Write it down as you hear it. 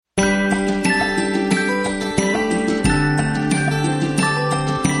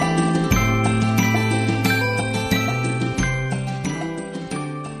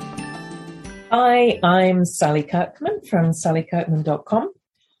Hi, I'm Sally Kirkman from sallykirkman.com,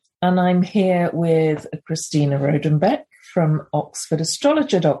 and I'm here with Christina Rodenbeck from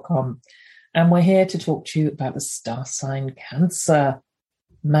oxfordastrologer.com, and we're here to talk to you about the star sign Cancer,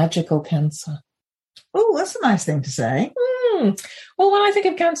 magical Cancer. Oh, that's a nice thing to say. Well, when I think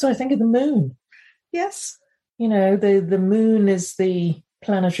of Cancer, I think of the moon. Yes. You know, the moon is the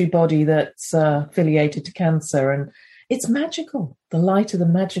planetary body that's affiliated to Cancer, and it's magical. The light of the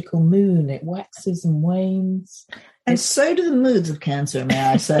magical moon, it waxes and wanes. And so do the moods of Cancer, may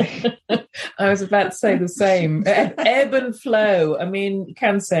I say. I was about to say the same. Ebb and flow. I mean,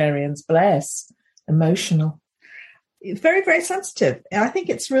 Cancerians, bless. Emotional. Very, very sensitive. I think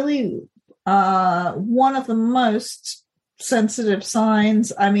it's really one of the most sensitive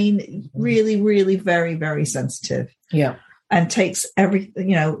signs. I mean, really, really very, very sensitive. Yeah. And takes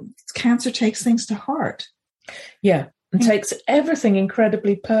Cancer takes things to heart. Yeah. And takes everything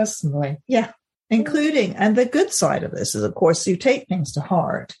incredibly personally. Yeah. Including, and the good side of this is, of course, you take things to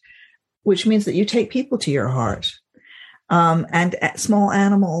heart, which means that you take people to your heart, and small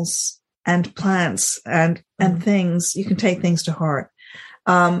animals and plants and things. You can take things to heart.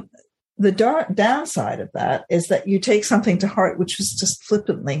 The downside of that is that you take something to heart which was just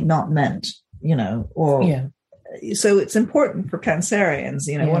flippantly not meant, So it's important for Cancerians.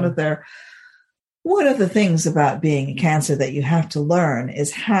 One of the things about being a Cancer that you have to learn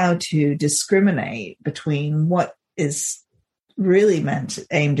is how to discriminate between what is really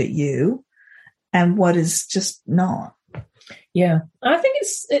aimed at you and what is just not. Yeah, I think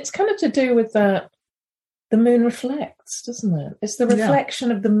it's kind of to do with that. The moon reflects, doesn't it? It's the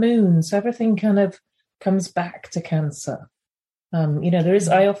reflection of the moon, so everything kind of comes back to Cancer. There is.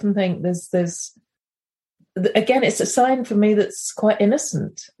 I often think there's. Again, it's a sign for me that's quite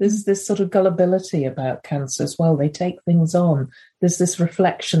innocent. There's this sort of gullibility about Cancer as well. They take things on. There's this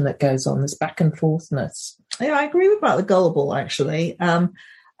reflection that goes on, this back and forthness. Yeah, I agree about the gullible, actually.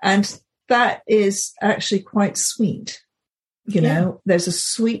 And that is actually quite sweet. There's a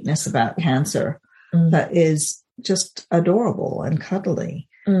sweetness about Cancer that is just adorable and cuddly.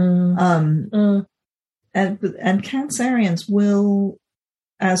 And Cancerians will,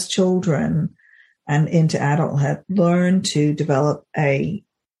 as children and into adulthood, learn to develop a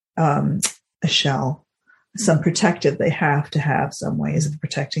shell, some protective. They have to have some ways of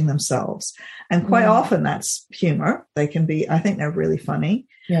protecting themselves, and quite often that's humor. They can be, I think, they're really funny,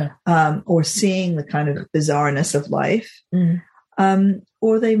 or seeing the kind of bizarreness of life,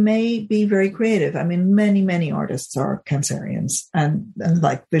 or they may be very creative. I mean, many artists are Cancerians and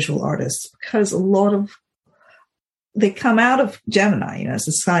like visual artists, because a lot of they come out of Gemini, it's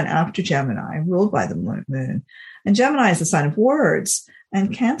a sign after Gemini, ruled by the moon. And Gemini is a sign of words.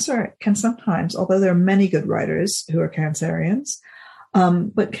 And Cancer can sometimes, although there are many good writers who are Cancerians,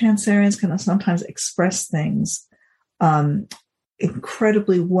 but Cancerians can sometimes express things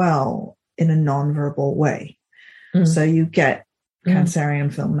incredibly well in a nonverbal way. So you get Cancerian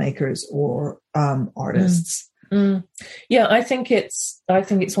filmmakers or artists. Yeah, I think it's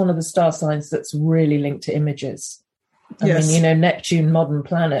one of the star signs that's really linked to images. I mean, Neptune, modern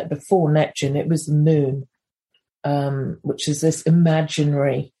planet. Before Neptune, it was the moon, which is this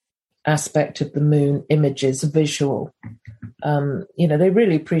imaginary aspect of the moon, images, visual. They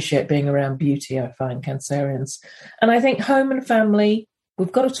really appreciate being around beauty, I find, Cancerians. And I think home and family,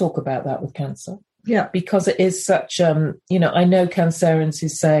 we've got to talk about that with Cancer. Yeah. Because it is such, I know Cancerians who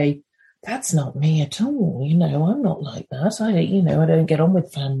say, that's not me at all. I'm not like that. I don't get on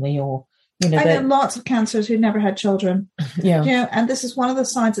with family or, I know lots of Cancers who never had children. Yeah. And this is one of the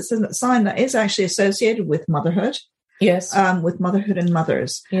signs. It's a sign that is actually associated with motherhood. Yes. With motherhood and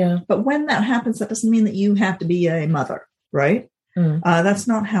mothers. Yeah. But when that happens, that doesn't mean that you have to be a mother, right? That's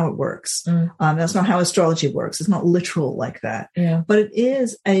not how it works. That's not how astrology works. It's not literal like that. Yeah. But it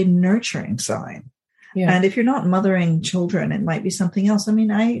is a nurturing sign. Yeah. And if you're not mothering children, it might be something else. I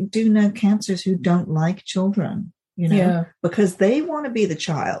mean, I do know Cancers who don't like children. Because they want to be the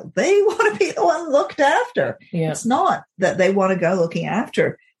child. They want to be the one looked after. Yeah. It's not that they want to go looking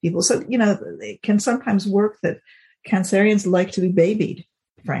after people. So, it can sometimes work that Cancerians like to be babied,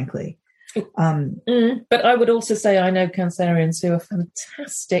 frankly. But I would also say I know Cancerians who are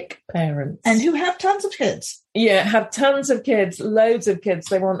fantastic parents. And who have tons of kids. Yeah, have tons of kids, loads of kids.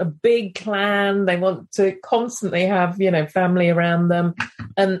 They want a big clan. They want to constantly have, family around them.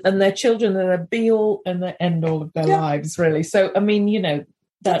 And their children are the be-all and the end-all of their lives, really. So, I mean,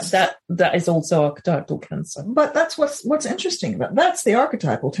 that is also archetypal Cancer. But that's what's interesting about that's the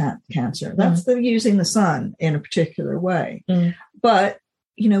archetypal Cancer. That's the using the sun in a particular way. But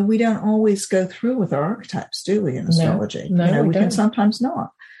we don't always go through with our archetypes, do we, in astrology? No, we can sometimes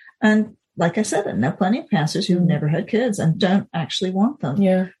not. And like I said, I know plenty of cancers who've never had kids and don't actually want them.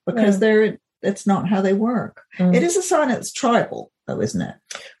 Yeah. Because it's not how they work. It is a sign it's tribal, though, isn't it?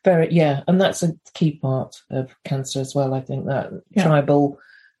 Very, yeah. And that's a key part of cancer as well. I think that tribal,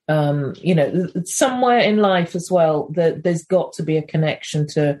 somewhere in life as well, there's got to be a connection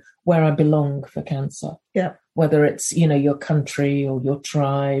to where I belong for cancer. Yeah. Whether it's, your country or your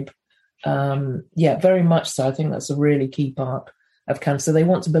tribe. Very much so. I think that's a really key part of cancer. They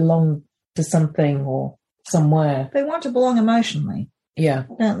want to belong to something or somewhere. They want to belong emotionally. Yeah.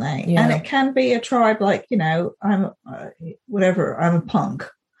 Don't they? Yeah. And it can be a tribe like, I'm a punk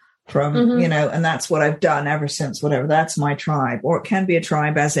from, and that's what I've done ever since, whatever. That's my tribe. Or it can be a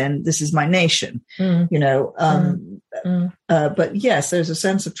tribe as in, this is my nation, but yes, there's a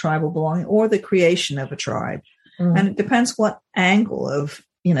sense of tribal belonging or the creation of a tribe. And it depends what angle of,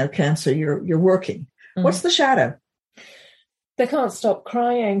 cancer you're working. What's the shadow? They can't stop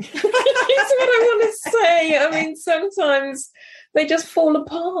crying. That's what I want to say. I mean, sometimes they just fall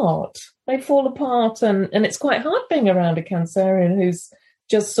apart. They fall apart, and it's quite hard being around a Cancerian who's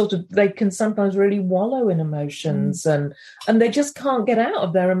just they can sometimes really wallow in emotions and they just can't get out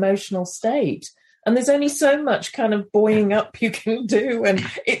of their emotional state. And there's only so much kind of buoying up you can do, and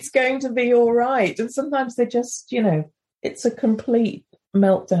it's going to be all right. And sometimes they just, it's a complete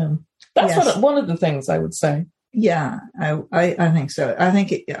meltdown. That's one of the things I would say. Yeah, I think so. I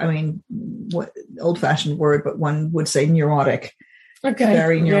think, what old-fashioned word, but one would say neurotic. Okay.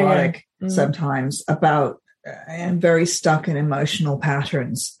 Very neurotic sometimes about, and very stuck in emotional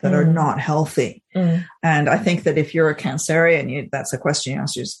patterns that are not healthy. And I think that if you're a Cancerian, that's a question you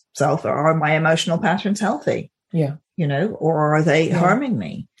ask yourself, are my emotional patterns healthy? Yeah. Or are they harming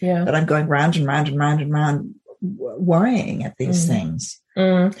me? Yeah. That I'm going round and round and round and round worrying at these things.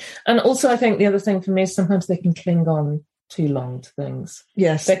 And also I think the other thing for me is sometimes they can cling on too long to things.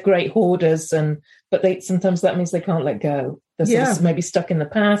 Yes. They're great hoarders, but sometimes that means they can't let go. They're sort of maybe stuck in the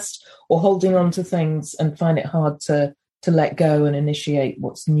past or holding on to things and find it hard to let go and initiate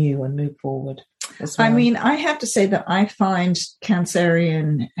what's new and move forward. Well. I mean, I have to say that I find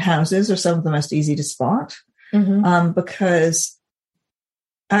Cancerian houses are some of the most easy to spot because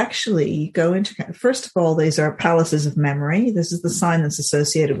actually you go into, first of all, these are palaces of memory. This is the sign that's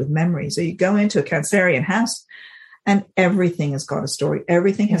associated with memory. So you go into a Cancerian house and everything has got a story.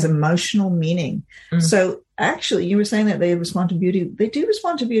 Everything has emotional meaning. So actually you were saying that they respond to beauty. They do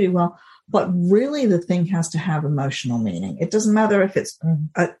respond to beauty well, but really the thing has to have emotional meaning. It doesn't matter if it's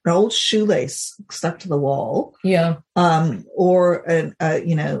an old shoelace stuck to the wall, or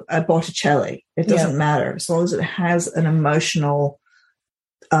a Botticelli. It doesn't matter as long as it has an emotional.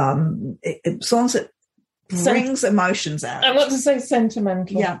 As long as it brings emotions out. I want to say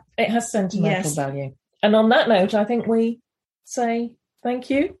sentimental. Yeah, it has sentimental value. And on that note, I think we say thank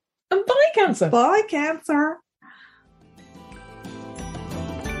you and bye, Cancer. Bye, Cancer.